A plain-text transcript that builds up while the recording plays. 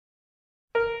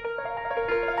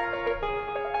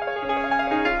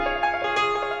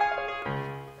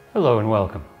Hello and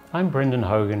welcome. I'm Brendan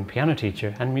Hogan, piano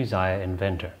teacher and Musiah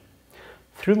inventor.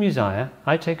 Through Musiah,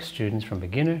 I take students from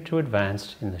beginner to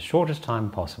advanced in the shortest time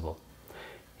possible.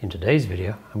 In today's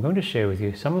video, I'm going to share with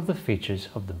you some of the features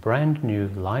of the brand new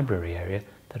library area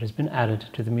that has been added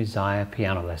to the Musiah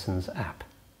Piano Lessons app.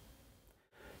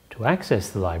 To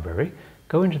access the library,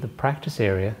 go into the practice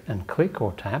area and click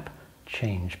or tap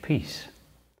Change Piece.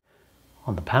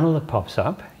 On the panel that pops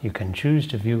up, you can choose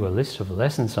to view a list of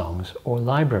lesson songs or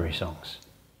library songs.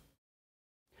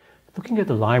 Looking at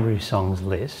the library songs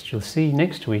list, you'll see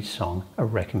next to each song a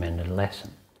recommended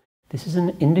lesson. This is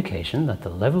an indication that the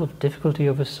level of difficulty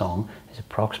of a song is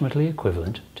approximately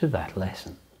equivalent to that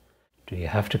lesson. Do you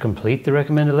have to complete the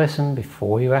recommended lesson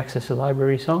before you access a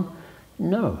library song?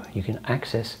 No, you can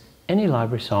access any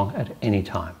library song at any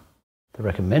time. The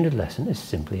recommended lesson is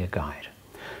simply a guide.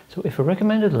 So if a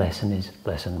recommended lesson is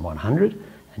lesson 100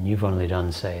 and you've only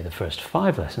done, say, the first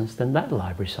 5 lessons, then that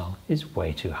library song is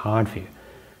way too hard for you.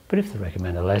 But if the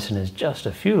recommended lesson is just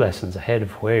a few lessons ahead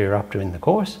of where you're up to in the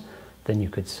course, then you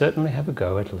could certainly have a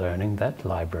go at learning that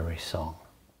library song.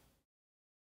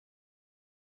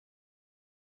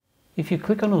 If you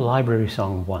click on a library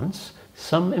song once,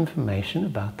 some information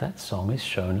about that song is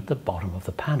shown at the bottom of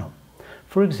the panel.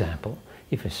 For example,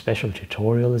 if a special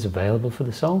tutorial is available for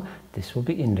the song, this will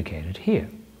be indicated here.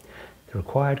 The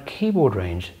required keyboard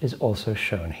range is also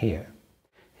shown here.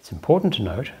 It's important to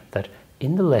note that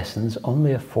in the lessons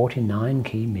only a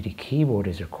 49-key MIDI keyboard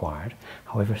is required.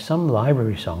 However, some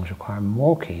library songs require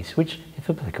more keys, which, if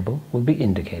applicable, will be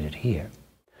indicated here.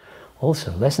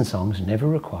 Also, lesson songs never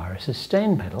require a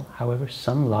sustain pedal, however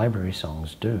some library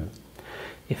songs do.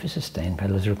 If a sustain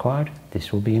pedal is required,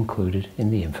 this will be included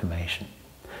in the information.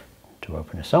 To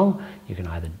open a song, you can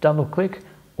either double-click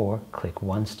or click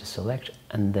once to select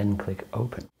and then click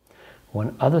Open.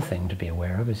 One other thing to be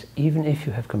aware of is even if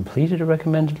you have completed a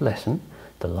recommended lesson,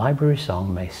 the library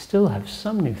song may still have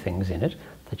some new things in it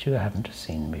that you haven't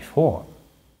seen before.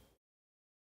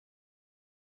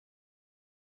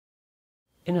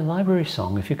 In a library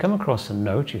song, if you come across a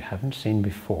note you haven't seen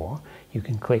before, you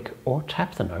can click or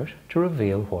tap the note to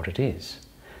reveal what it is.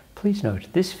 Please note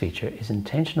this feature is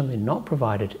intentionally not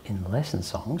provided in lesson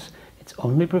songs. It's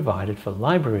only provided for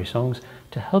library songs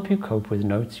to help you cope with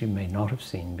notes you may not have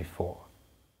seen before.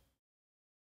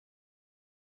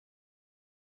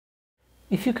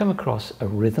 If you come across a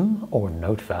rhythm or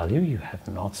note value you have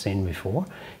not seen before,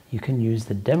 you can use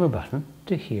the demo button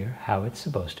to hear how it's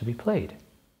supposed to be played.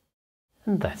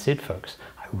 And that's it, folks.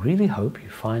 I really hope you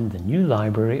find the new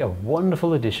library a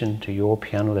wonderful addition to your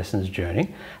piano lessons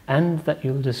journey and that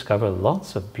you'll discover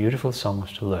lots of beautiful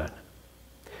songs to learn.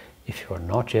 If you're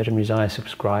not yet a Musiah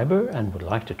subscriber and would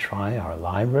like to try our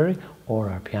library or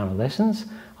our piano lessons,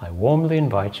 I warmly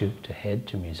invite you to head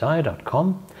to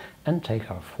musiah.com and take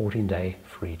our 14-day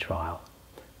free trial.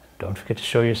 And don't forget to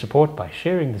show your support by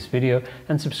sharing this video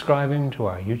and subscribing to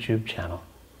our YouTube channel.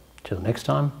 Till next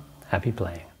time, happy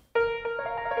playing.